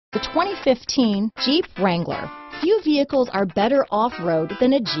The 2015 Jeep Wrangler. Few vehicles are better off-road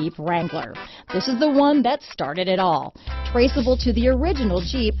than a Jeep Wrangler. This is the one that started it all. Traceable to the original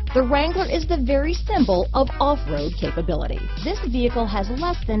Jeep, the Wrangler is the very symbol of off-road capability. This vehicle has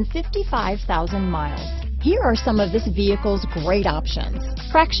less than 55,000 miles. Here are some of this vehicle's great options: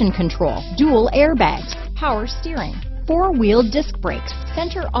 traction control, dual airbags, power steering, four-wheel disc brakes,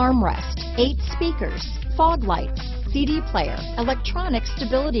 center armrest, 8 speakers, fog lights, CD player, electronic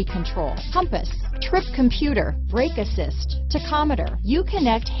stability control, compass, trip computer, brake assist, tachometer,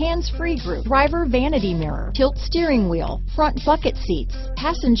 Uconnect hands-free group, driver vanity mirror, tilt steering wheel, front bucket seats,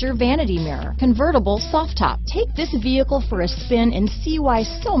 passenger vanity mirror, convertible soft top. Take this vehicle for a spin and see why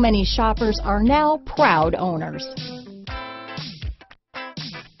so many shoppers are now proud owners.